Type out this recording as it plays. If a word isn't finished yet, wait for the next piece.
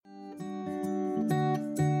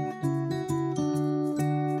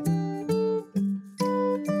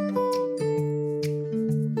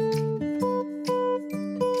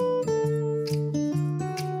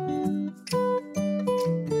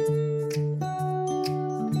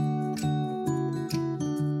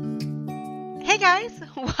guys,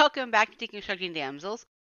 welcome back to Deconstructing Damsels.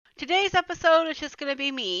 Today's episode is just going to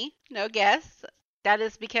be me, no guests. That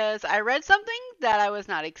is because I read something that I was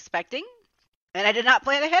not expecting, and I did not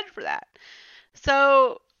plan ahead for that.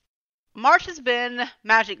 So, March has been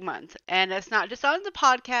Magic Month, and it's not just on the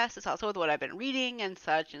podcast, it's also with what I've been reading and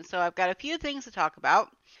such, and so I've got a few things to talk about,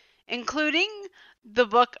 including the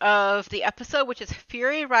book of the episode, which is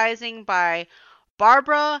Fury Rising by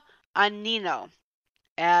Barbara Anino.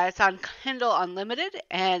 It's on Kindle Unlimited,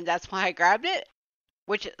 and that's why I grabbed it.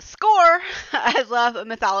 Which, score! I love a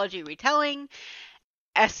mythology retelling,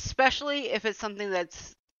 especially if it's something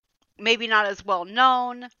that's maybe not as well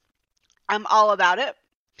known. I'm all about it.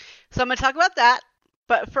 So I'm going to talk about that.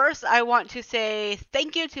 But first, I want to say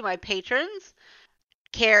thank you to my patrons,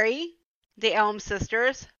 Carrie, the Elm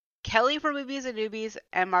Sisters, Kelly from Movies and Newbies,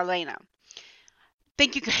 and Marlena.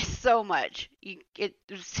 Thank you guys so much. It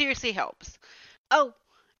seriously helps. Oh,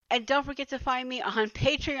 and don't forget to find me on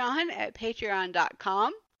Patreon at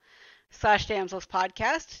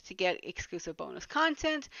patreon.com/damselspodcast to get exclusive bonus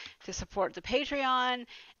content, to support the Patreon.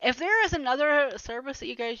 If there is another service that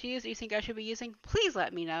you guys use that you think I should be using, please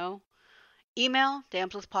let me know. Email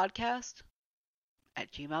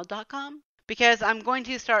damselspodcast@gmail.com, because I'm going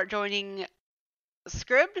to start joining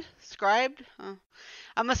Scribd. I'm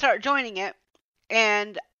going to start joining it,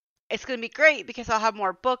 and it's going to be great because I'll have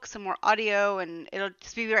more books and more audio, and it'll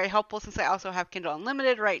just be very helpful since I also have Kindle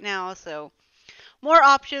Unlimited right now. So more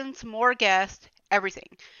options, more guests, everything.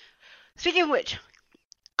 Speaking of which,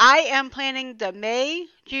 I am planning the May,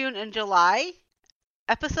 June, and July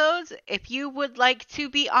episodes. If you would like to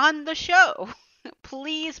be on the show,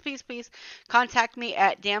 please contact me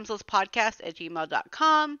at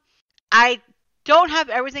damselspodcast@gmail.com. I don't have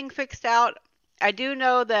everything fixed out. I do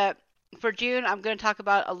know that for June, I'm going to talk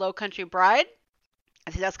about A Low Country Bride.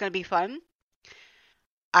 I think that's going to be fun.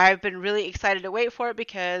 I've been really excited to wait for it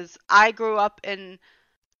because I grew up on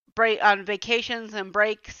vacations and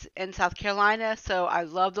breaks in South Carolina, so I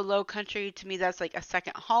love the Low Country. To me, that's like a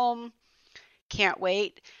second home. Can't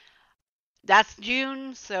wait. That's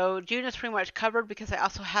June, so June is pretty much covered because I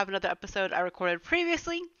also have another episode I recorded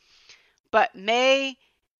previously. But May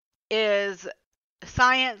is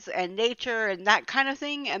science and nature and that kind of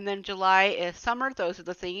thing, and then July is summer. Those are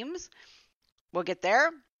the themes. We'll get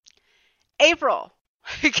there. April,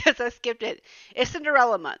 because I skipped it, is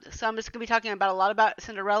Cinderella month, so I'm just going to be talking about a lot about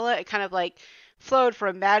Cinderella. It kind of like flowed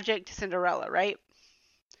from magic to Cinderella, right?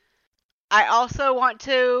 I also want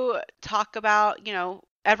to talk about,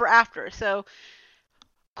 ever after. So,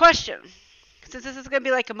 question, since this is going to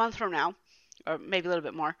be like a month from now, or maybe a little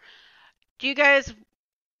bit more, do you guys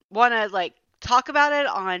want to like talk about it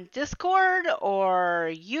on Discord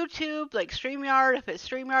or YouTube, like StreamYard? If it's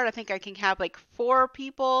StreamYard, I think I can have like 4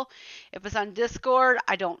 people. If it's on Discord,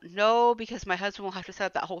 I don't know, because my husband will have to set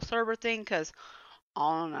up that whole server thing, because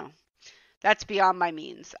I don't know. That's beyond my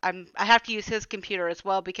means. I have to use his computer as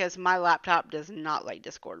well because my laptop does not like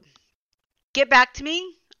Discord. Get back to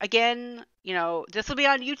me. Again, this will be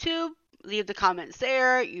on YouTube. Leave the comments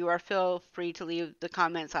there. You are feel free to leave the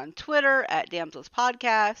comments on Twitter at Damsels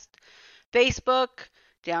Podcast. Facebook,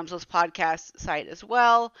 Damsels Podcast site as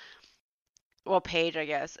well. Well, page, I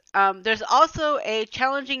guess. There's also a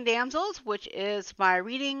Challenging Damsels, which is my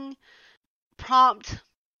reading prompt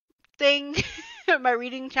thing, my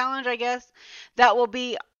reading challenge, I guess, that will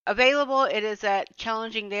be available. It is at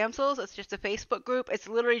Challenging Damsels. It's just a Facebook group. It's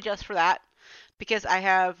literally just for that, because I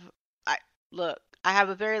have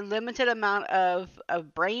a very limited amount of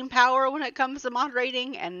brain power when it comes to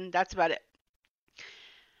moderating, and that's about it.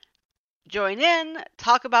 Join in,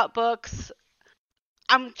 talk about books.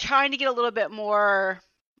 I'm trying to get a little bit more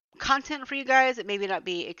content for you guys. It may not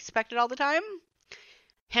be expected all the time,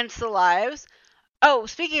 hence the lives. Oh,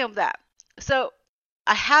 speaking of that, so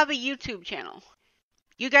I have a YouTube channel.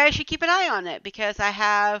 You guys should keep an eye on it because I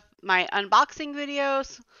have my unboxing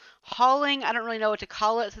videos, hauling. I don't really know what to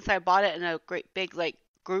call it since I bought it in a great big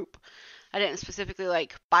group. I didn't specifically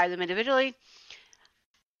buy them individually.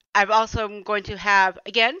 I'm also going to have,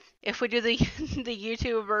 again, if we do the the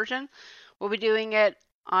YouTube version, we'll be doing it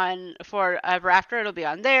for Ever After. It'll be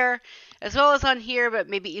on there as well as on here, but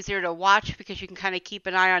maybe easier to watch because you can kind of keep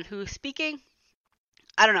an eye on who's speaking.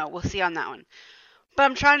 I don't know. We'll see on that one. But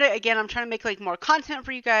I'm trying to make more content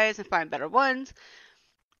for you guys and find better ones.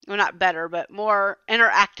 Well, not better, but more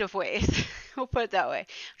interactive ways. We'll put it that way.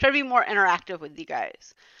 Try to be more interactive with you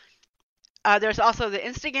guys. There's also the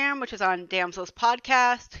Instagram, which is on Damsels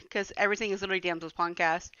Podcast, because everything is literally Damsels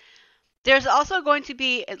Podcast. There's also going to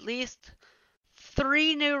be at least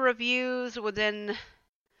 3 new reviews within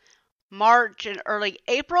March and early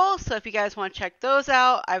April. So if you guys want to check those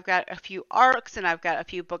out, I've got a few arcs and I've got a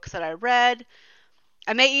few books that I read.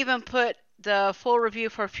 I may even put the full review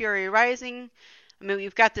for Fury Rising. I mean,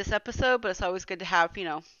 we've got this episode, but it's always good to have,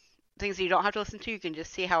 things that you don't have to listen to. You can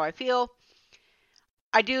just see how I feel.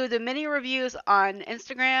 I do the mini reviews on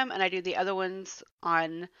Instagram, and I do the other ones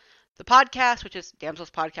on the podcast, which is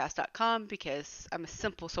damselspodcast.com, because I'm a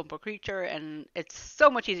simple creature, and it's so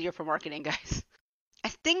much easier for marketing, guys. I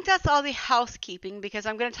think that's all the housekeeping, because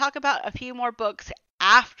I'm going to talk about a few more books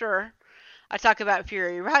after I talk about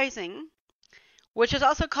Fury Rising, which is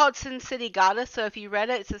also called Sin City Goddess. So if you read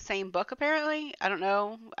it, it's the same book apparently. I don't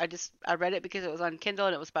know. I read it because it was on Kindle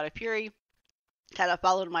and it was about a Fury. Kind of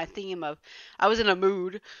followed my theme of I was in a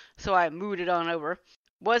mood, so I mooded on over.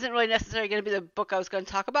 Wasn't really necessarily going to be the book I was going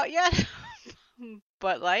to talk about yet,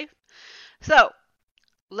 but life. So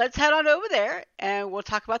let's head on over there and we'll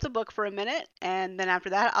talk about the book for a minute, and then after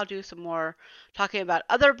that I'll do some more talking about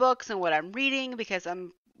other books and what I'm reading, because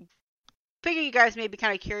I'm figure you guys may be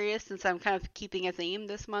kind of curious since I'm kind of keeping a theme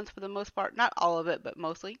this month for the most part. Not all of it, but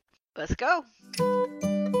mostly. Let's go.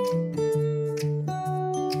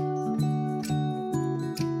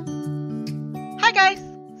 Hi guys.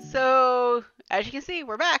 So, as you can see,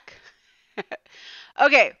 we're back.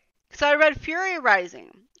 Okay, so I read Fury Rising,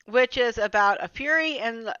 which is about a Fury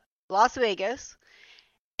in Las Vegas,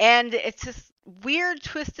 and it's this weird,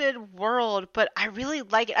 twisted world, but I really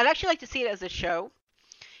like it. I'd actually like to see it as a show.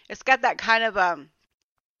 It's got that kind of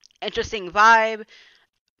interesting vibe.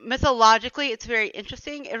 Mythologically, it's very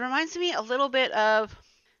interesting. It reminds me a little bit of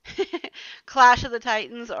Clash of the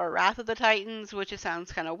Titans or Wrath of the Titans, which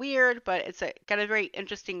sounds kind of weird, but it's got a very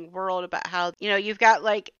interesting world about how, you've got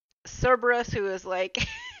like Cerberus, who is like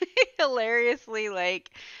hilariously like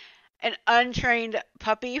an untrained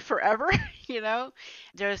puppy forever,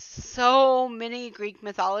 There's so many Greek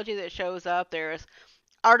mythology that shows up. There's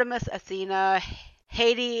Artemis, Athena,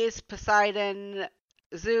 Hades, Poseidon,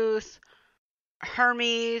 Zeus,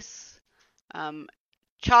 Hermes,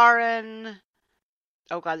 Charon.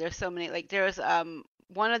 Oh god, there's so many. Like there's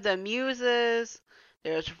one of the muses.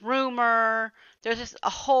 There's Rumor. There's just a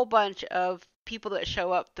whole bunch of people that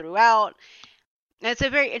show up throughout. And it's a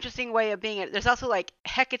very interesting way of being it. There's also like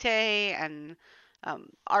Hecate and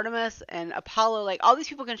Artemis and Apollo. Like all these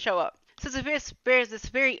people can show up. So it's this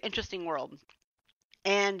very interesting world.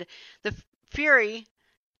 And the Fury,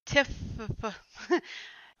 Tiff.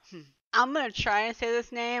 I'm going to try and say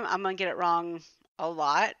this name. I'm going to get it wrong a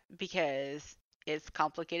lot because it's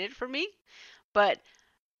complicated for me. But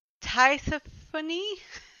Tisiphone,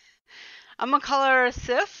 I'm going to call her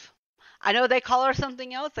Sif. I know they call her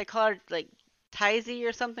something else. They call her like Tizy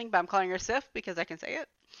or something, but I'm calling her Sif because I can say it.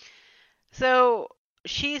 So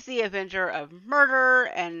she's the avenger of murder,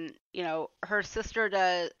 and her sisters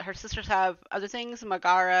have other things,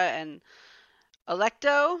 Megara and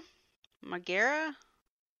Alecto.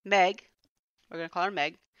 Meg. We're going to call her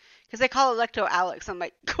Meg. Because they call Alecto Alex. I'm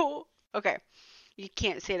like, cool. Okay. You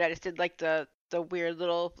can't say that. I just did like the weird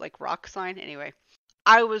little like rock sign. Anyway.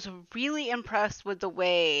 I was really impressed with the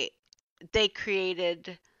way they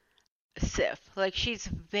created Sif. Like she's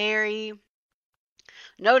very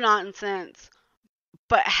no nonsense,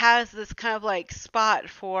 but has this kind of like spot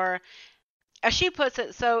for, as she puts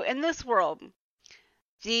it, so in this world,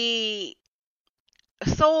 the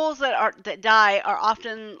souls that die are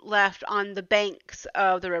often left on the banks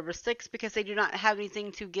of the River Styx because they do not have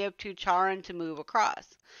anything to give to Charon to move across.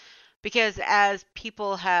 Because as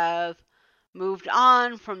people have moved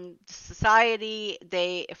on from society,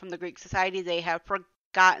 from the Greek society, they have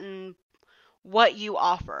forgotten what you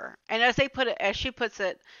offer. And as she puts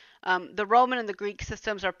it, the Roman and the Greek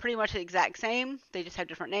systems are pretty much the exact same. They just have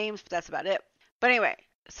different names, but that's about it. But anyway,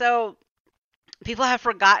 so people have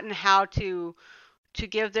forgotten how to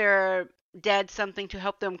give their dead something to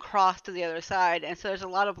help them cross to the other side, and so there's a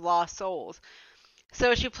lot of lost souls.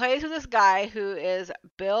 So she plays with this guy who is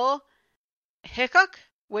Bill Hickok,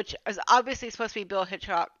 which is obviously supposed to be Bill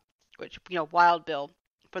Hitchcock, which, Wild Bill,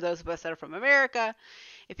 for those of us that are from America.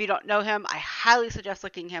 If you don't know him, I highly suggest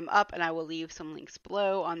looking him up, and I will leave some links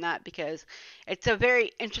below on that because it's a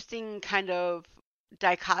very interesting kind of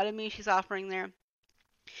dichotomy she's offering there.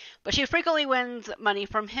 But she frequently wins money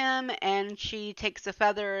from him, and she takes the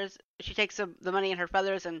feathers. She takes the money in her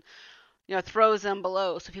feathers and throws them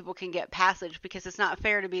below so people can get passage, because it's not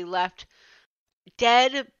fair to be left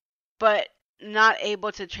dead but not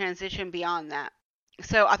able to transition beyond that.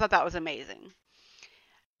 So I thought that was amazing.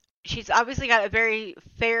 She's obviously got a very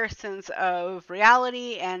fair sense of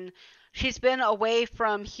reality, and she's been away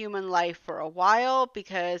from human life for a while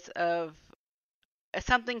because of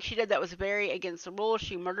something she did that was very against the rules.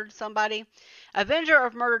 She murdered somebody. Avenger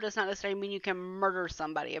of murder does not necessarily mean you can murder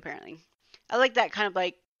somebody, apparently. I like that kind of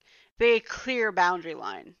like very clear boundary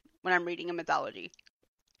line when I'm reading a mythology.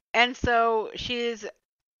 And so she's,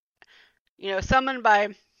 summoned by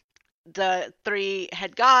the three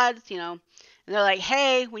head gods, and they're like,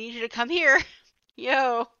 hey, we need you to come here.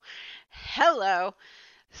 Yo, hello.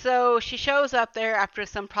 So she shows up there after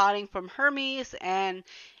some prodding from Hermes, and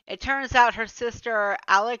it turns out her sister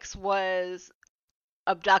Alex was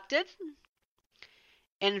abducted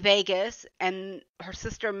in Vegas, and her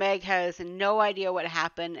sister Meg has no idea what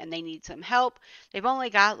happened, and they need some help. They've only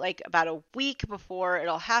got like about a week before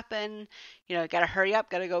it'll happen. Gotta hurry up,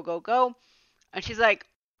 gotta go, go, go. And she's like,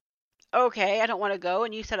 okay, I don't want to go,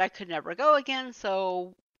 and you said I could never go again,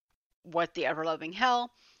 so what the ever-loving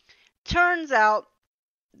hell? Turns out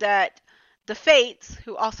that the Fates,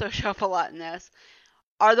 who also show up a lot in this,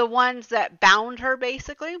 are the ones that bound her,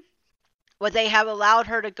 basically. But they have allowed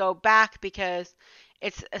her to go back because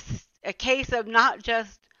it's a case of not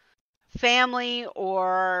just family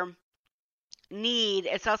or need,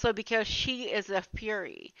 it's also because she is a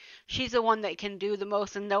fury. She's the one that can do the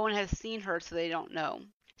most, and no one has seen her, so they don't know.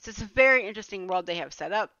 So it's a very interesting world they have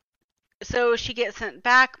set up. So she gets sent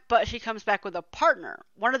back, but she comes back with a partner.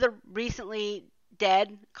 One of the recently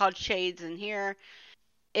dead, called Shades in here,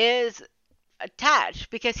 is attached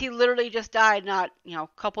because he literally just died not, a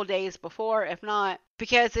couple days before, if not,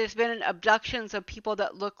 because there's been abductions of people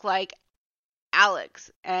that look like Alex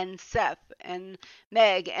and Seth and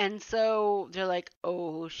Meg, and so they're like,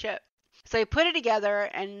 oh shit. So they put it together,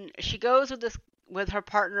 and she goes with her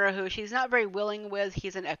partner, who she's not very willing with.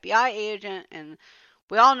 He's an FBI agent, and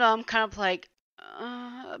we all know I'm kind of like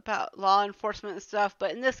about law enforcement and stuff,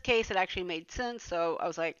 but in this case it actually made sense, so I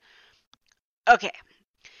was like, okay.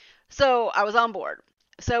 So I was on board.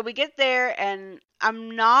 So we get there, and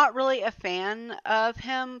I'm not really a fan of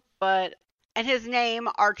him, and his name,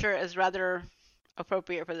 Archer, is rather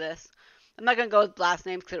appropriate for this. I'm not going to go with last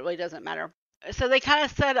name because it really doesn't matter. So they kind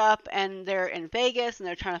of set up, and they're in Vegas, and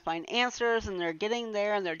they're trying to find answers, and they're getting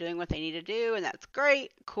there, and they're doing what they need to do, and that's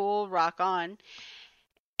great, cool, rock on.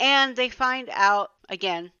 And they find out,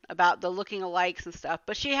 again, about the looking alikes and stuff,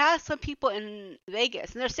 but she has some people in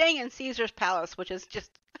Vegas, and they're staying in Caesar's Palace, which is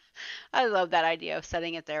just, I love that idea of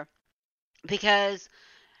setting it there, because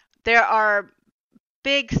there are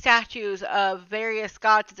big statues of various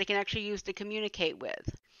gods that they can actually use to communicate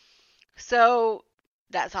with. So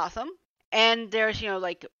that's awesome. And there's,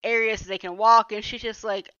 like areas they can walk, and she's just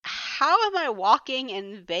like, how am I walking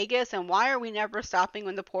in Vegas, and why are we never stopping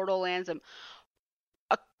when the portal lands a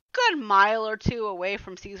good mile or two away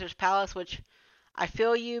from Caesar's Palace, which I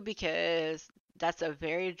feel you, because that's a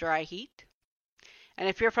very dry heat. And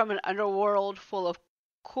if you're from an underworld full of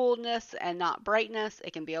coolness and not brightness,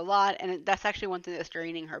 it can be a lot, and that's actually one thing that's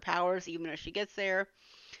draining her powers even as she gets there.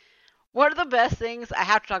 One of the best things, I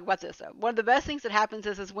have to talk about this though. One of the best things that happens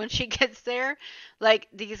is when she gets there, like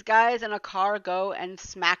these guys in a car go and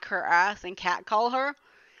smack her ass and catcall her,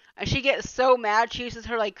 and she gets so mad she uses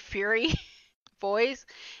her like fury voice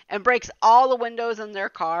and breaks all the windows in their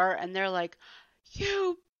car, and they're like,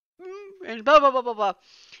 you, and blah blah blah blah blah,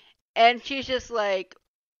 and she's just like,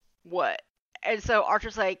 what? And so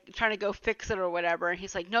Archer's like trying to go fix it or whatever, and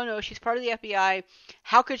he's like, no, she's part of the FBI.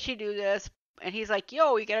 How could she do this? And he's like,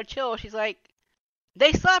 yo, you gotta chill. She's like,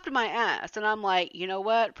 they slapped my ass. And I'm like, you know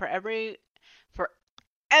what? For every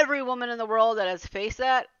woman in the world that has faced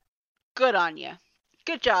that, good on you.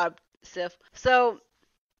 Good job, Sif. So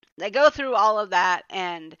they go through all of that,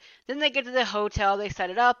 and then they get to the hotel. They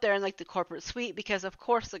set it up. They're in like the corporate suite, because of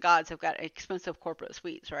course the gods have got expensive corporate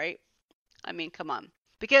suites, right? I mean, come on.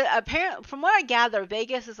 Because apparently, from what I gather,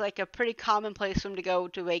 Vegas is like a pretty common place for them to go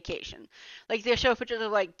to vacation. Like they show pictures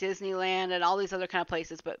of like Disneyland and all these other kind of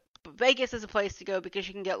places, but Vegas is a place to go because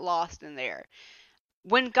you can get lost in there.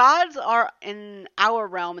 When gods are in our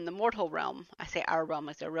realm, in the mortal realm, I say our realm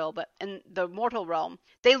like they're real, but in the mortal realm,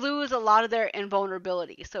 they lose a lot of their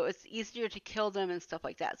invulnerability. So it's easier to kill them and stuff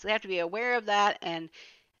like that. So they have to be aware of that. And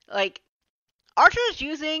like Archer's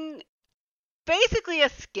using basically a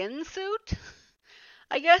skin suit.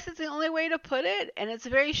 I guess it's the only way to put it, and it's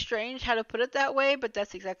very strange how to put it that way, but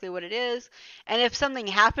that's exactly what it is. And if something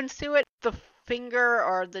happens to it, the finger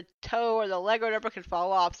or the toe or the leg or whatever could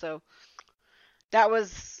fall off, so that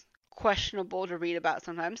was questionable to read about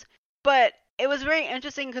sometimes. But it was very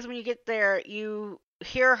interesting because when you get there, you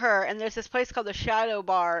hear her, and there's this place called the Shadow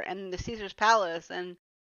Bar and the Caesar's Palace, and,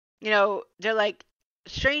 they're like,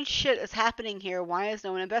 strange shit is happening here. Why is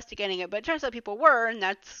no one investigating it? But it turns out people were, and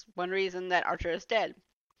that's one reason that Archer is dead.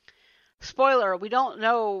 Spoiler, we don't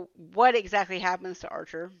know what exactly happens to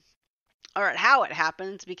Archer or how it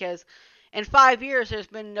happens because in 5 years there's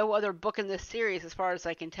been no other book in this series as far as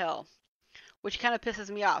I can tell, which kind of pisses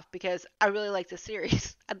me off because I really like this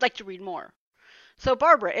series. I'd like to read more. So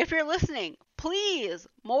Barbara, if you're listening, please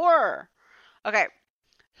more. Okay,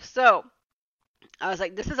 so I was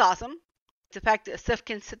like, this is awesome. The fact that Sif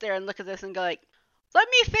can sit there and look at this and go like, let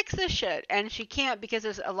me fix this shit, and she can't because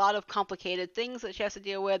there's a lot of complicated things that she has to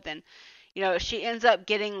deal with, and she ends up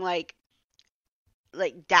getting like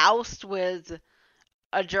doused with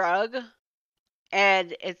a drug,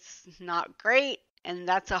 and it's not great, and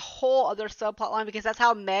that's a whole other subplot line because that's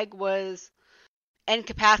how Meg was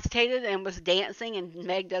incapacitated and was dancing, and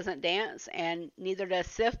Meg doesn't dance, and neither does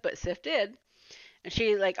Sif, but Sif did, and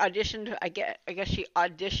she like auditioned. I guess she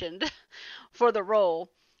auditioned for the role,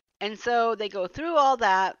 and so they go through all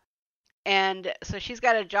that, and so she's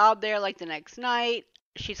got a job there like the next night.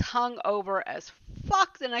 She's hung over as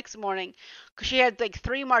fuck the next morning because she had like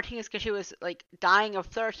 3 martinis because she was like dying of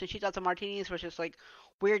thirst, and she thought the martinis were just like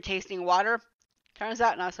weird tasting water. Turns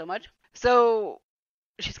out not so much. So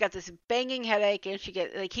she's got this banging headache, and he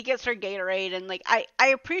gets her Gatorade, and like I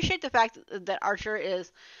appreciate the fact that Archer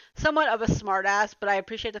is somewhat of a smartass, but I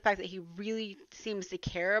appreciate the fact that he really seems to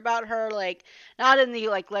care about her, like not in the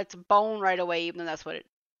like let's bone right away, even though that's what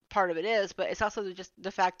part of it is, but it's also just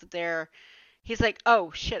the fact that he's like,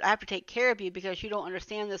 oh shit, I have to take care of you because you don't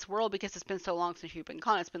understand this world because it's been so long since you've been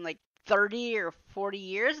gone. It's been like 30 or 40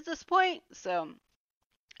 years at this point, so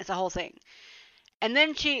it's a whole thing. And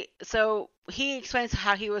then so he explains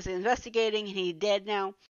how he was investigating and he's dead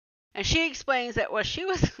now. And she explains that she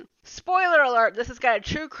was, spoiler alert, this has got a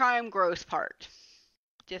true crime gross part.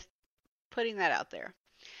 Just putting that out there.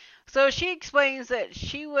 So she explains that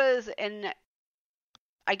she was in,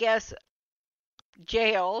 I guess,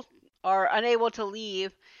 jail or unable to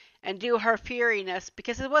leave and do her Furiness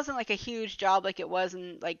because it wasn't like a huge job like it was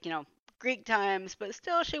in like, Greek times, but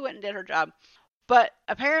still she went and did her job. But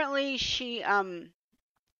apparently she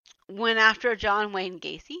went after John Wayne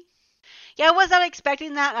Gacy. Yeah, I was not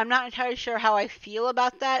expecting that. I'm not entirely sure how I feel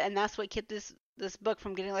about that, and that's what kept this book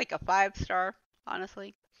from getting like a 5-star,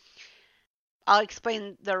 honestly. I'll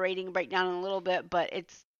explain the rating breakdown in a little bit, but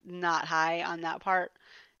it's not high on that part.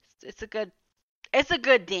 It's a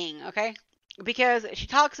good ding, okay? Because she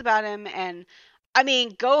talks about him, and I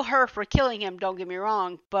mean, go her for killing him, don't get me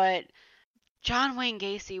wrong, but John Wayne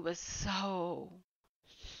Gacy was so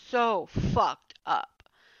fucked up.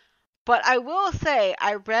 But I will say,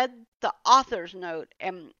 I read the author's note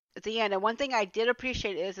at the end, and one thing I did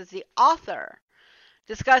appreciate is the author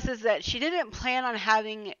discusses that she didn't plan on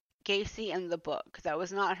having Gacy in the book. That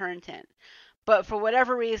was not her intent. But for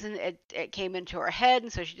whatever reason, it came into her head,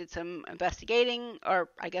 and so she did some investigating, or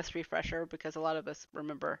I guess refresher, because a lot of us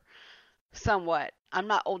remember somewhat. I'm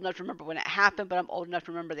not old enough to remember when it happened, but I'm old enough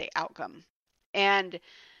to remember the outcome. And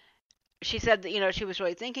she said that, she was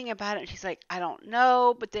really thinking about it, and she's like, I don't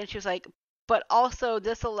know. But then she was like, but also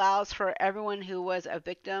this allows for everyone who was a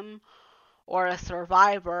victim or a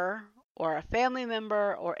survivor or a family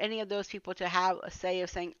member or any of those people to have a say of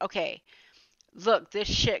saying, okay, look, this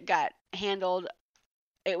shit got handled.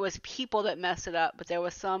 It was people that messed it up, but there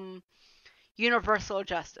was some universal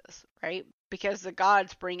justice, right? Because the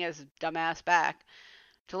gods bring his dumbass back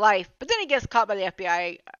to life, but then he gets caught by the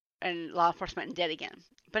FBI and law enforcement and dead again.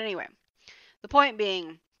 But anyway, the point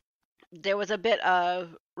being, there was a bit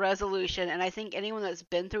of resolution, and I think anyone that's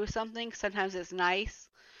been through something, sometimes it's nice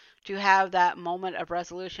to have that moment of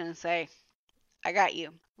resolution and say, I got you.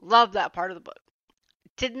 Love that part of the book.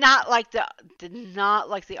 Did not like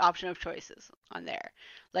the option of choices on there.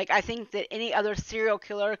 Like, I think that any other serial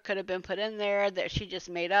killer could have been put in there that she just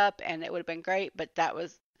made up and it would have been great, but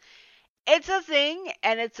it's a thing,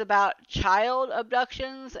 and it's about child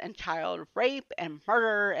abductions and child rape and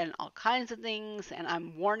murder and all kinds of things, and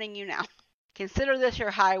I'm warning you now. Consider this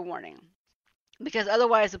your high warning, because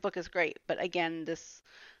otherwise the book is great, but again, this...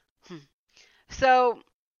 So,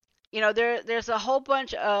 there's a whole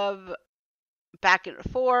bunch of back and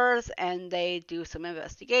forth, and they do some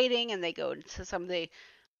investigating, and they go into some of the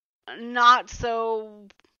not so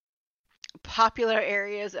popular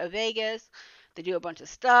areas of Vegas. They do a bunch of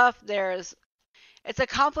stuff. It's a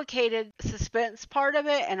complicated suspense part of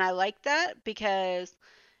it, and I like that because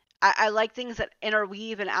I like things that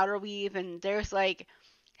interweave and outerweave, and there's like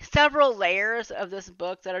several layers of this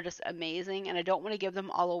book that are just amazing, and I don't want to give them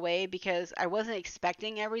all away because I wasn't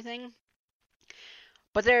expecting everything.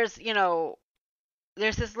 But there's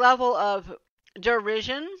this level of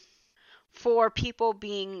derision for people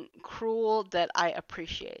being cruel that I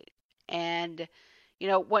appreciate. And,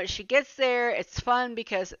 Once she gets there, it's fun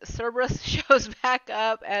because Cerberus shows back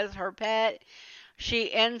up as her pet.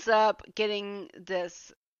 She ends up getting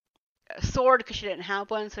this sword because she didn't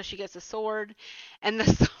have one, so she gets a sword, and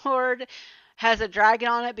the sword has a dragon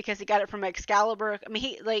on it because he got it from Excalibur. I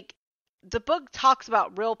mean, the book talks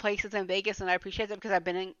about real places in Vegas, and I appreciate that because I've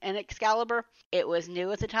been in Excalibur. It was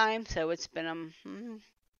new at the time, so it's been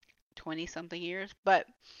 20 something years, but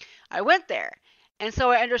I went there, and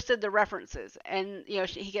so I understood the references. And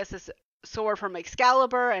he gets this sword from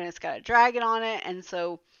Excalibur, and it's got a dragon on it, and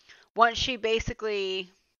so once she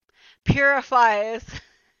basically purifies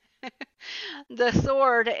the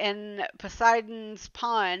sword in Poseidon's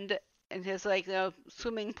pond in his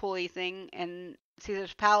swimming pooly thing in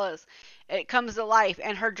Caesar's palace, it comes to life,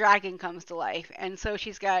 and her dragon comes to life. And so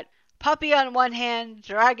she's got puppy on one hand,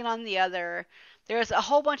 dragon on the other. There's a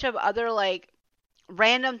whole bunch of other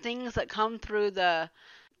random things that come through the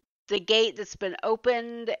gate that's been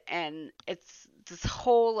opened, and it's this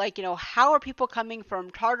whole how are people coming from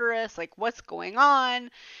Tartarus, what's going on,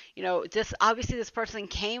 just obviously this person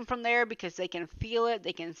came from there because they can feel it,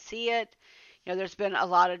 they can see it. There's been a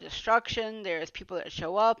lot of destruction, there's people that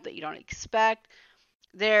show up that you don't expect,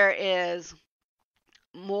 there is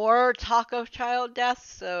more talk of child death,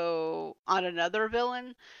 so on another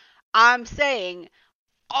villain. I'm saying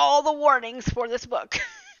all the warnings for this book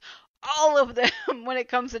all of them when it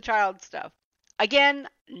comes to child stuff. Again,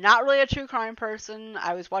 not really a true crime person.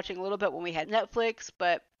 I was watching a little bit when we had Netflix,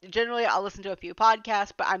 but generally I'll listen to a few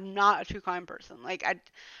podcasts, but I'm not a true crime person.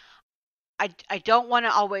 I don't want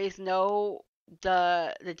to always know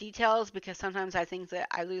the details because sometimes I think that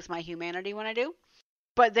I lose my humanity when I do.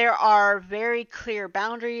 But there are very clear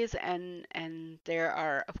boundaries, and there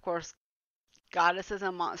are, of course, goddesses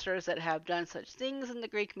and monsters that have done such things in the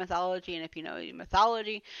Greek mythology, and if you know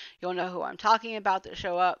mythology, you'll know who I'm talking about that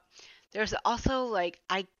show up. There's also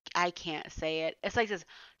I can't say it. It's like this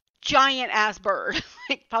giant ass bird,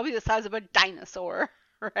 probably the size of a dinosaur,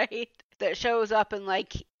 right? That shows up and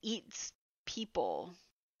eats people.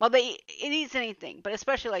 Well, it eats anything, but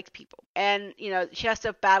especially likes people. And she has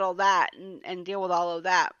to battle that and deal with all of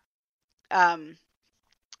that.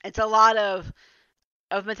 It's a lot of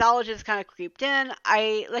mythologists kind of creeped in.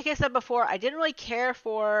 Like I said before, I didn't really care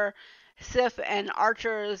for Sif and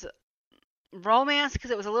Archer's romance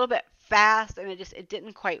because it was a little bit fast and it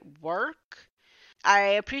didn't quite work. I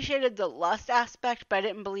appreciated the lust aspect, but I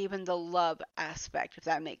didn't believe in the love aspect, if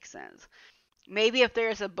that makes sense. Maybe if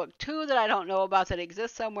there's a book 2 that I don't know about that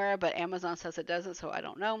exists somewhere, but Amazon says it doesn't, so I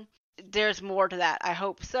don't know. There's more to that. I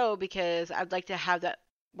hope so, because I'd like to have that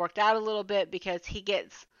worked out a little bit, because he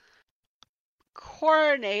gets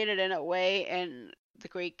coronated in a way in the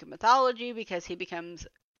Greek mythology because he becomes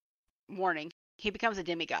he becomes a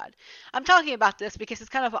demigod. I'm talking about this because it's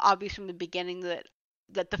kind of obvious from the beginning that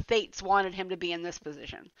the fates wanted him to be in this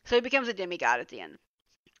position. So he becomes a demigod at the end.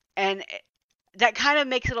 And that kind of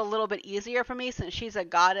makes it a little bit easier for me since she's a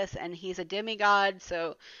goddess and he's a demigod.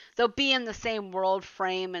 So they'll be in the same world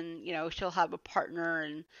frame, and she'll have a partner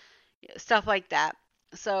and stuff like that.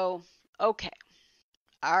 So, okay.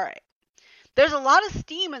 All right. There's a lot of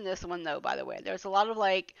steam in this one, though, by the way. There's a lot of,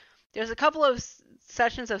 there's a couple of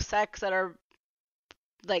sessions of sex that are,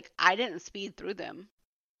 I didn't speed through them.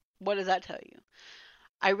 What does that tell you?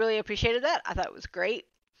 I really appreciated that. I thought it was great.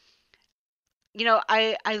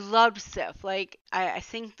 I loved Sif. I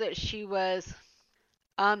think that she was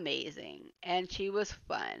amazing, and she was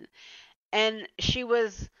fun. And she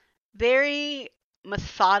was very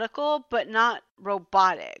methodical but not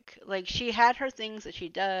robotic. She had her things that she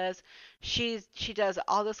does. She does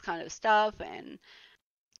all this kind of stuff, and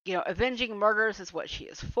avenging murders is what she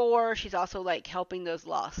is for. She's also helping those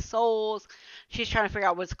lost souls. She's trying to figure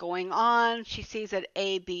out what's going on. She sees that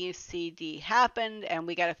A, B, C, D happened, and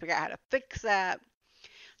we got to figure out how to fix that.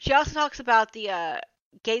 She also talks about the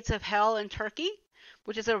gates of hell in Turkey,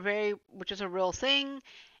 which is a real thing.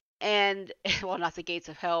 And, well, not the gates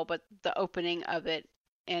of hell, but the opening of it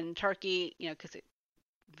in Turkey, because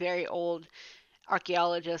very old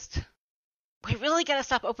archaeologists. We really got to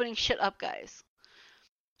stop opening shit up, guys.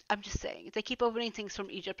 I'm just saying. They keep opening things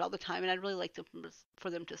from Egypt all the time, and I'd really like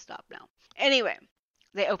for them to stop now. Anyway,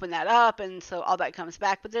 they open that up, and so all that comes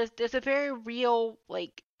back. But there's a very real,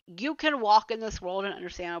 you can walk in this world and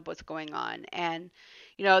understand what's going on. And,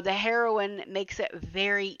 the heroine makes it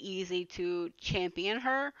very easy to champion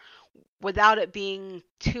her without it being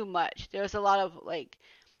too much. There's a lot of,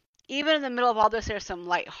 even in the middle of all this, there's some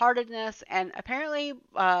lightheartedness. And apparently,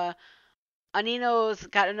 Anino's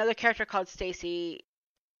got another character called Stacey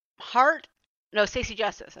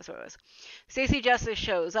Justice, that's what it was. Stacey Justice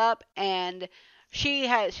shows up, and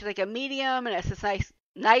She's like a medium, and it's this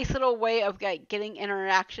nice little way of like getting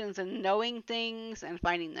interactions and knowing things and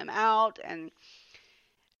finding them out. And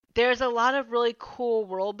there's a lot of really cool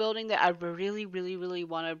world building that I really, really, really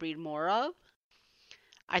want to read more of.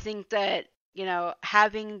 I think that,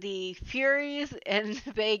 having the Furies in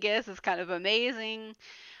Vegas is kind of amazing.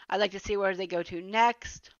 I'd like to see where they go to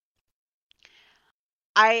next.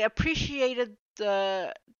 I appreciated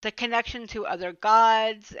the connection to other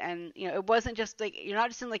gods, and it wasn't just like you're not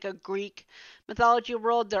just in like a Greek mythology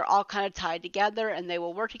world. They're all kind of tied together, and they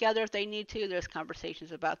will work together if they need to. There's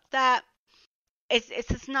conversations about that. It's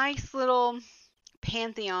this nice little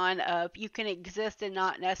pantheon of you can exist and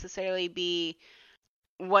not necessarily be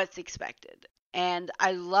what's expected. And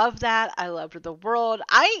I love that. I loved the world.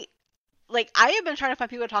 I have been trying to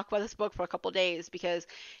find people to talk about this book for a couple days because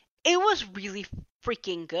it was really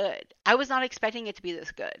freaking good. I was not expecting it to be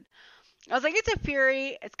this good. I was like, it's a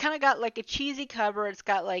Fury. It's kind of got like a cheesy cover. It's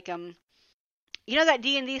got like that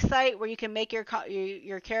D&D site where you can make your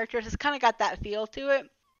characters. It's kind of got that feel to it.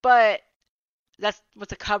 But that's what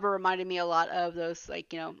the cover reminded me a lot of, those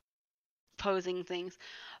like posing things.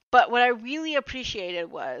 But what I really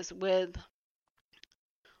appreciated was with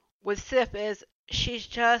Sif is she's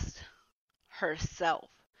just herself.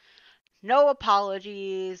 No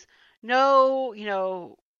apologies, no,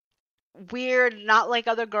 weird, not like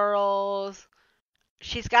other girls.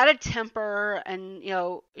 She's got a temper, and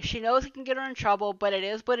she knows it can get her in trouble, but it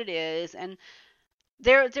is what it is. And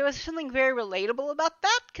there was something very relatable about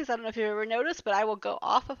that, because I don't know if you've ever noticed, but I will go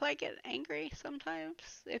off if I get angry sometimes.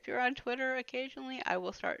 If you're on Twitter occasionally, I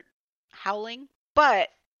will start howling. But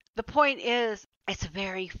the point is, it's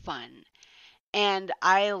very fun. And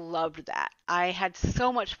I loved that. I had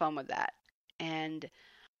so much fun with that. And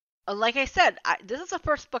like I said, this is the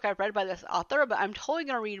first book I've read by this author, but I'm totally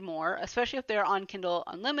going to read more, especially if they're on Kindle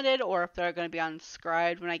Unlimited or if they're going to be on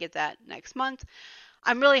Scribd when I get that next month.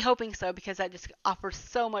 I'm really hoping so because that just offers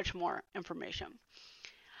so much more information.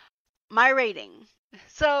 My rating.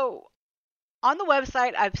 So on the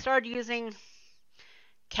website, I've started using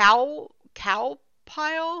Cowpile,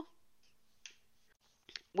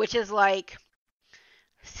 which is like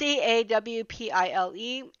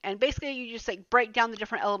CAWPILE, and basically you just like break down the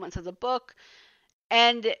different elements of the book,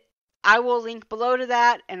 and I will link below to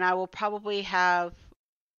that, and I will probably have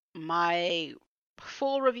my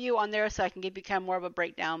full review on there so I can give you kind of more of a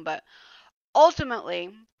breakdown. But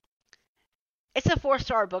ultimately, it's a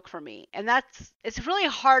 4-star book for me, and it's really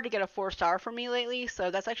hard to get a 4-star for me lately,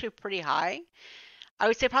 so that's actually pretty high. I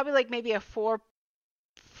would say probably like maybe a 4 to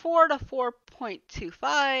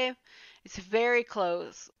 4.25. It's very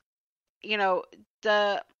close.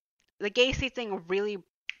 The Gacy thing really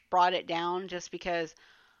brought it down just because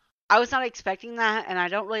I was not expecting that, and I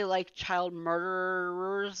don't really like child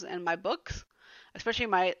murderers in my books, especially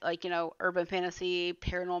my urban fantasy,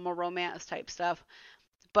 paranormal romance type stuff.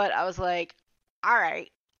 But I was like, all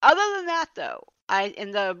right. Other than that, though,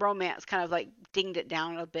 in the romance kind of like dinged it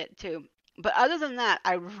down a bit too. But other than that,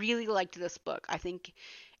 I really liked this book. I think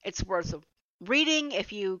it's worth reading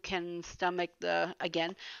if you can stomach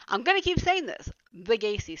again, I'm going to keep saying this, the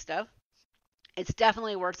Gacy stuff. It's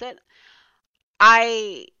definitely worth it.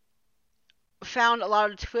 I found a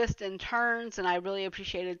lot of twists and turns, and I really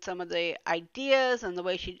appreciated some of the ideas and the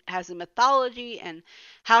way she has the mythology and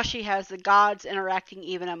how she has the gods interacting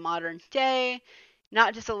even in modern day.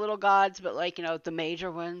 Not just the little gods, but like, the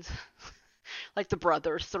major ones, like the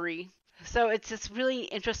Brothers 3. So it's this really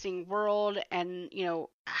interesting world, and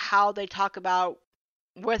how they talk about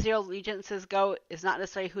where their allegiances go is not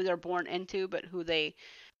necessarily who they're born into, but who they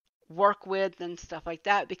work with and stuff like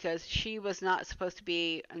that, because she was not supposed to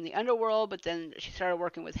be in the underworld, but then she started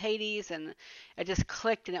working with Hades, and it just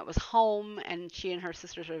clicked, and it was home, and she and her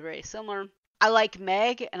sisters are very similar. I like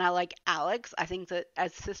Meg and I like Alex. I think that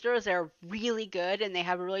as sisters, they're really good and they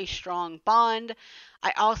have a really strong bond.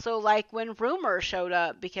 I also like when Rumor showed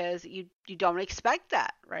up because you don't expect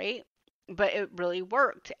that, right? But it really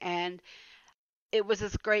worked, and it was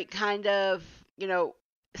this great kind of,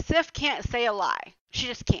 Sif can't say a lie. She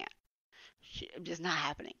just can't. It's just not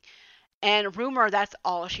happening. And Rumor, that's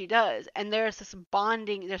all she does. And there's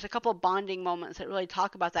a couple of bonding moments that really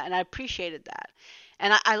talk about that, and I appreciated that.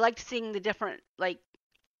 And I liked seeing the different, like,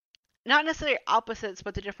 not necessarily opposites,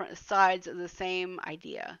 but the different sides of the same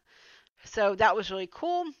idea. So that was really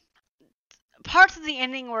cool. Parts of the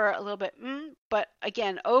ending were a little bit, but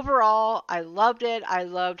again, overall, I loved it. I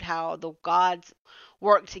loved how the gods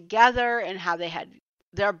worked together and how they had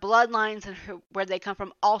their bloodlines and where they come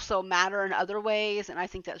from also matter in other ways, and I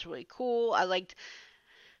think that's really cool. I liked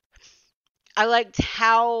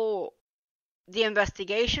how the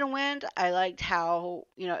investigation went. I liked how,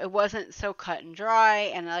 it wasn't so cut and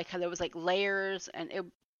dry, and I like how there was like layers, and it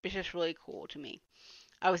was just really cool to me.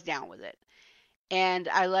 I was down with it. And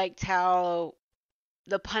I liked how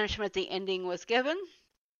the punishment at the ending was given.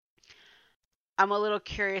 I'm a little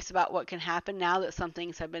curious about what can happen now that some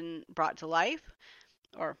things have been brought to life,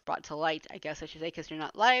 or brought to light, I guess I should say, because you're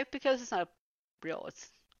not live, because it's not real. It's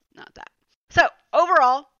not that. So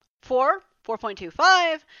overall, 4.25.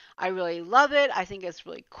 I really love it. I think it's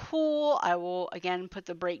really cool. I will again put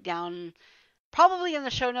the breakdown probably in the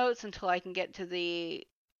show notes until I can get to the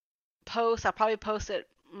post. I'll probably post it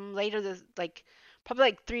later this, probably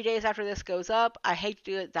like 3 days after this goes up. I hate to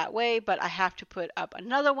do it that way, but I have to put up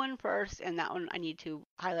another one first, and that one I need to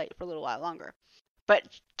highlight for a little while longer. But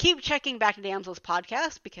keep checking Back to Damsel's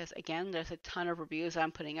podcast, because again, there's a ton of reviews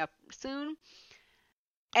I'm putting up soon.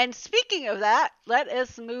 And speaking of that, let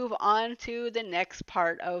us move on to the next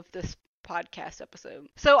part of this podcast episode.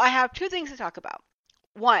 So I have two things to talk about.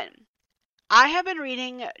 One, I have been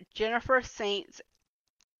reading Jennifer Saint's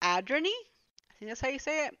Adreny, I think that's how you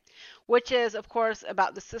say it, which is, of course,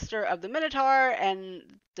 about the sister of the Minotaur and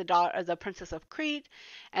the daughter, the Princess of Crete,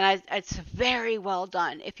 and it's very well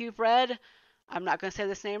done. If you've read, I'm not going to say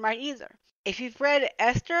this name right either. If you've read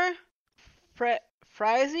Esther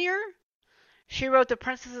Frasier, she wrote The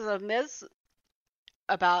Princesses of Myths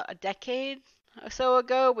about a decade or so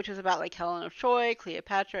ago, which was about like Helen of Troy,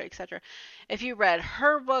 Cleopatra, etc. If you read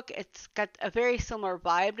her book, it's got a very similar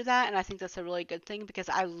vibe to that, and I think that's a really good thing, because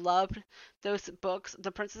I loved those books. The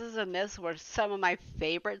Princesses of Myths were some of my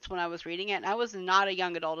favorites when I was reading it, and I was not a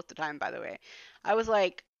young adult at the time, by the way. I was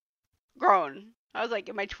like grown. I was like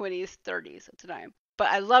in my 20s, 30s at the time, but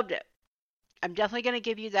I loved it. I'm definitely going to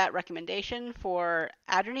give you that recommendation for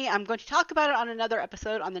Adreny. I'm going to talk about it on another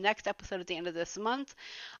episode, on the next episode at the end of this month.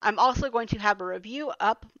 I'm also going to have a review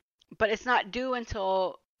up, but it's not due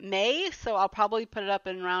until May, so I'll probably put it up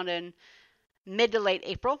around in mid to late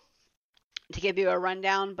April to give you a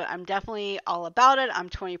rundown, but I'm definitely all about it. I'm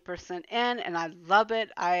 20% in, and I love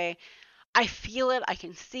it. I feel it. I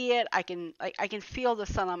can see it. I can feel the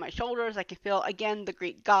sun on my shoulders. I can feel, again, the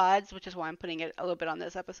Greek gods, which is why I'm putting it a little bit on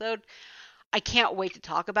this episode. I can't wait to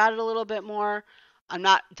talk about it a little bit more. I'm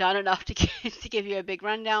not done enough to give you a big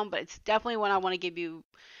rundown, but it's definitely one I want to give you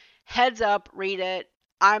heads up. Read it.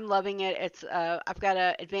 I'm loving it. It's I've got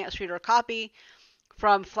an advanced reader copy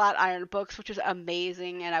from Flatiron Books, which is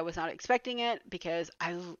amazing, and I was not expecting it, because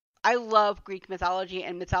I love Greek mythology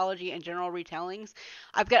and mythology in general retellings.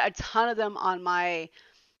 I've got a ton of them on my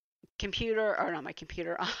computer, or not my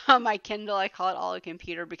computer, on my Kindle. I call it all a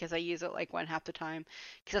computer because I use it like one half the time,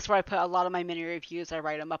 because that's where I put a lot of my mini reviews. I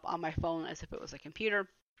write them up on my phone as if it was a computer.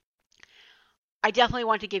 I definitely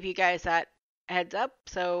want to give you guys that heads up,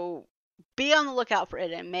 so be on the lookout for it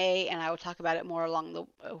in May, and I will talk about it more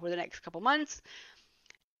over the next couple months.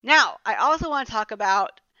 Now, I also want to talk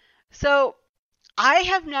about, so I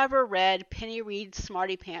have never read Penny Reid's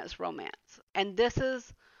Smarty Pants romance, and this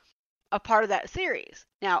is a part of that series.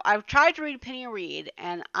 Now, I've tried to read Penny Reid,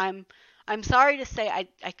 and I'm sorry to say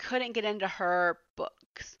I couldn't get into her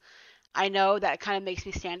books. I know that kind of makes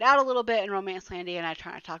me stand out a little bit in Romancelandia, and I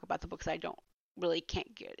try to talk about the books I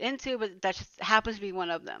can't get into, but that just happens to be one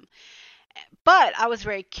of them. But I was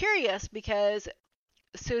very curious, because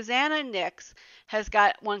Susanna Nix has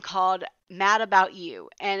got one called Mad About You,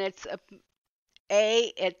 and it's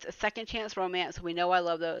a second chance romance. We know I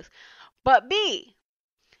love those. But B,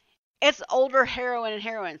 it's older heroine and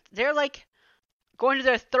heroines. They're like going to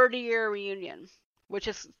their 30-year reunion, which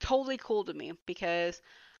is totally cool to me, because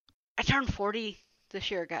I turned 40 this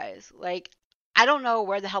year, guys. Like, I don't know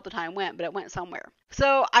where the hell the time went, but it went somewhere.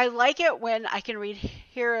 So I like it when I can read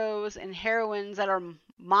heroes and heroines that are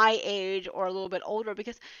my age or a little bit older,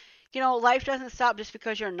 because, life doesn't stop just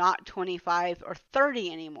because you're not 25 or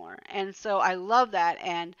 30 anymore. And so I love that,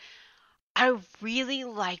 and I really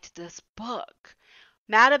liked this book.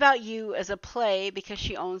 Mad About You is a play because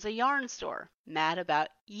she owns a yarn store. Mad About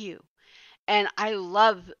You. And I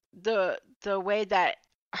love the way that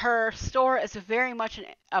her store is very much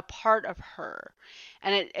a part of her.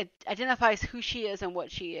 And it identifies who she is and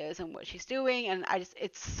what she's doing. And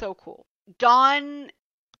it's so cool. Dawn,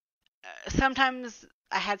 sometimes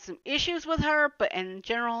I had some issues with her, but in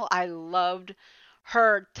general, I loved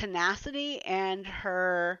her tenacity and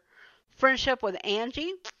her friendship with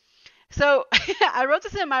Angie. So I wrote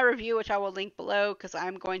this in my review, which I will link below, because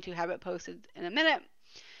I'm going to have it posted in a minute.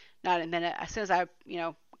 Not a minute, as soon as I,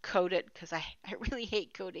 code it, because I really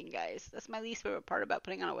hate coding, guys. That's my least favorite part about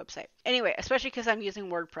putting on a website. Anyway, especially because I'm using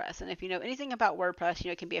WordPress, and if you know anything about WordPress,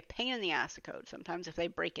 it can be a pain in the ass to code sometimes if they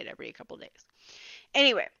break it every couple days.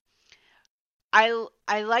 Anyway,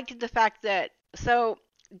 I liked the fact that so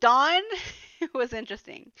Dawn was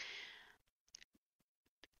interesting.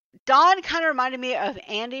 Dawn kind of reminded me of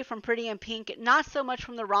Andy from Pretty in Pink, not so much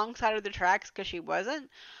from the wrong side of the tracks because she wasn't,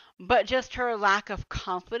 but just her lack of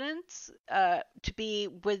confidence to be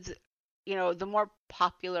with, the more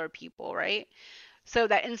popular people, right? So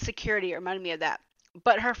that insecurity reminded me of that.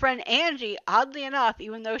 But her friend Angie, oddly enough,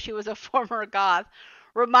 even though she was a former goth,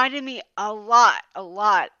 reminded me a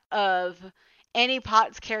lot of Annie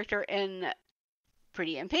Potts' character in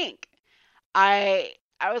Pretty in Pink. I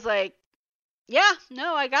was like, yeah,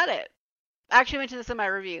 no, I got it. I actually mentioned this in my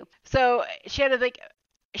review. So she had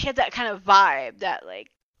that kind of vibe that like,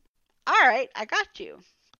 all right, I got you.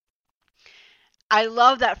 I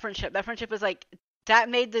love that friendship. That friendship was like that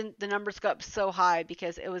made the numbers go up so high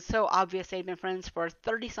because it was so obvious they'd been friends for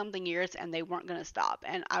 30 something years and they weren't going to stop.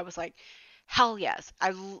 And I was like, hell yes.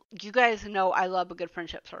 You guys know I love a good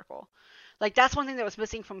friendship circle. Like that's one thing that was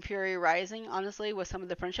missing from Fury Rising, honestly, was some of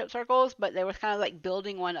the friendship circles, but they was kind of like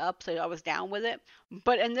building one up, so I was down with it.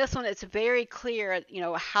 But in this one, it's very clear,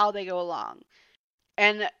 how they go along.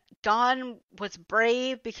 And Dawn was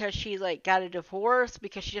brave because she like got a divorce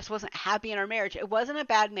because she just wasn't happy in her marriage. It wasn't a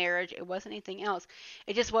bad marriage, it wasn't anything else.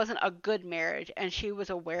 It just wasn't a good marriage and she was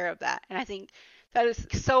aware of that. And I think that is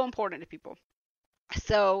so important to people.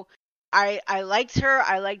 So I liked her.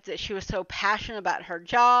 I liked that she was so passionate about her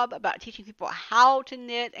job, about teaching people how to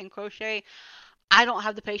knit and crochet. I don't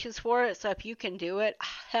have the patience for it, so if you can do it,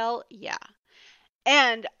 hell yeah.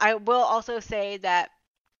 And I will also say that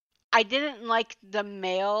I didn't like the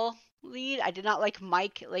male lead. I did not like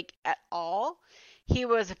Mike like at all. He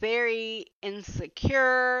was very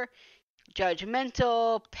insecure,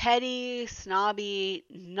 judgmental, petty, snobby,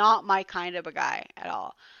 not my kind of a guy at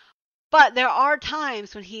all. But there are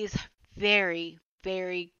times when he's very,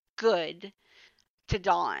 very good to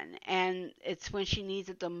Dawn, and it's when she needs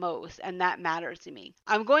it the most, and that matters to me.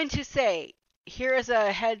 I'm going to say here is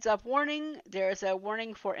a heads up warning. There is a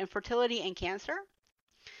warning for infertility and cancer.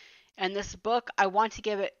 And this book, I want to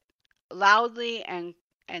give it loudly and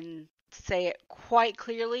say it quite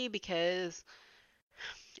clearly because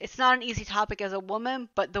it's not an easy topic as a woman,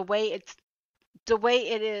 but the way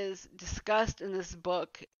it is discussed in this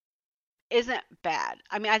book isn't bad.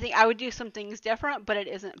 I mean, I think I would do some things different, but it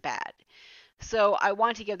isn't bad. So I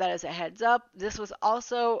want to give that as a heads up. This was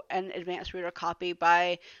also an advanced reader copy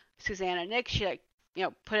by Susanna Nix. She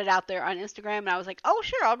put it out there on Instagram, and I was like, oh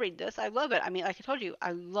sure, I'll read this. I love it. I mean, like I told you,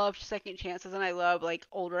 I love second chances, and I love like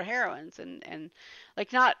older heroines, and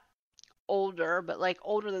like not older, but like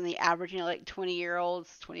older than the average, like 20-year-olds,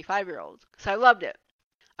 25-year-olds. So I loved it.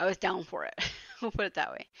 I was down for it. We'll put it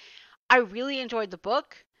that way. I really enjoyed the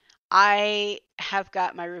book. I have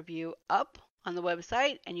got my review up on the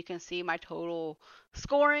website and you can see my total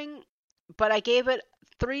scoring, but I gave it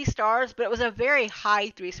 3 stars, but it was a very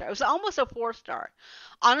high 3 star. It was almost a 4 star.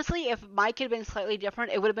 Honestly, if Mike had been slightly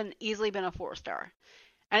different, it would have been easily been a 4 star.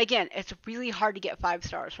 And again, it's really hard to get 5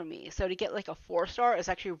 stars from me. So to get like a 4 star is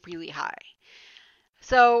actually really high.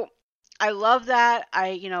 So I love that.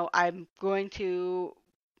 I'm going to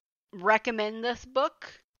recommend this book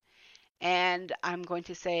and I'm going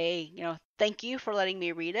to say, thank you for letting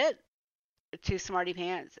me read it to Smarty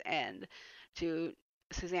Pants and to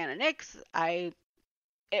Susanna Nix.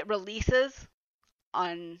 It releases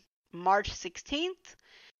on March 16th.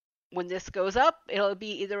 When this goes up, it'll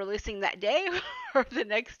be either releasing that day or the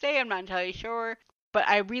next day. I'm not entirely sure. But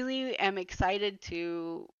I really am excited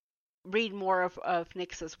to read more of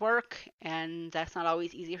Nix's work, and that's not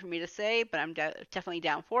always easy for me to say, but I'm definitely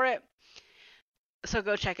down for it. So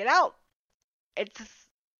go check it out. It's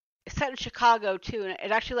set in Chicago too, and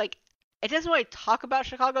it actually like it doesn't really talk about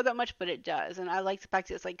Chicago that much, but it does. And I like the fact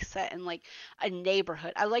that it's like set in like a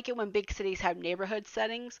neighborhood. I like it when big cities have neighborhood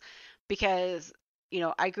settings because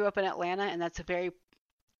I grew up in Atlanta, and that's a very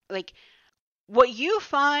like what you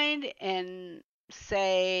find in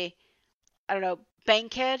say I don't know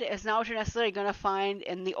Bankhead is not what you're necessarily going to find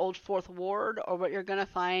in the old Fourth Ward or what you're going to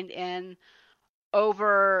find in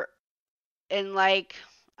over in like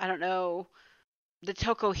I don't know the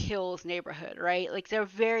Toco Hills neighborhood, right? Like they're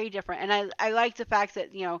very different. And I like the fact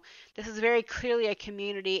that, this is very clearly a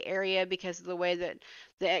community area because of the way that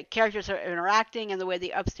the characters are interacting and the way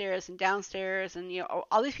the upstairs and downstairs and,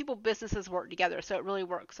 all these people businesses work together. So it really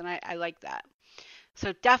works. And I like that.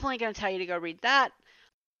 So definitely going to tell you to go read that.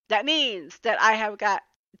 That means that I have got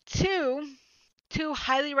two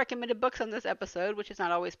highly recommended books on this episode, which is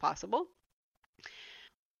not always possible.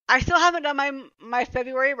 I still haven't done my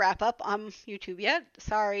February wrap up on YouTube yet.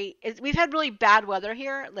 Sorry. We've had really bad weather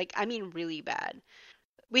here. Like, I mean really bad.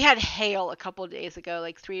 we had hail a couple of days ago,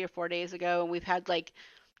 like 3 or 4 days ago, and we've had like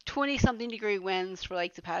 20 something degree winds for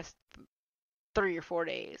like the past 3 or 4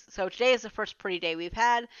 days. So today is the first pretty day we've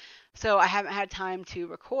had. So I haven't had time to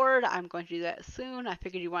record. I'm going to do that soon. I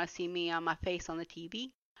figured you want to see me on my face on the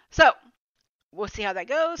TV. So we'll see how that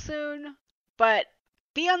goes soon. But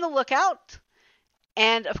be on the lookout.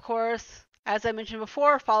 And of course, as I mentioned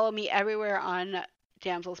before, follow me everywhere on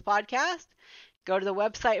Damsel's podcast. Go to the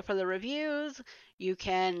website for the reviews. You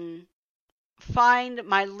can find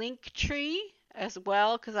my link tree as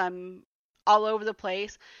well because I'm all over the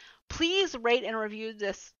place. Please rate and review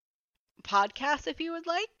this podcast if you would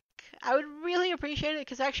like. I would really appreciate it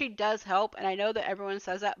because it actually does help. And I know that everyone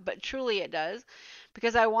says that, but truly it does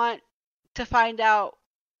because I want to find out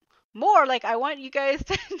more. Like, I want you guys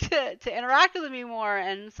to interact with me more.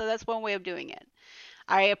 And so that's one way of doing it.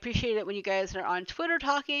 I appreciate it when you guys are on Twitter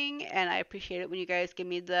talking, and I appreciate it when you guys give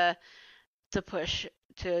me the push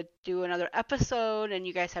to do another episode, and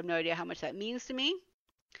you guys have no idea how much that means to me.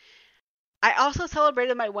 I also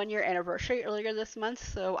celebrated my 1 year anniversary earlier this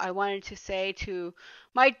month, so I wanted to say to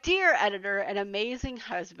my dear editor and amazing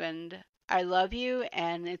husband, I love you,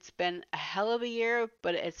 and it's been a hell of a year,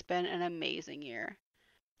 but it's been an amazing year.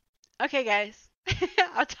 Okay, guys.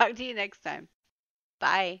 I'll talk to you next time.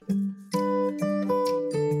 Bye.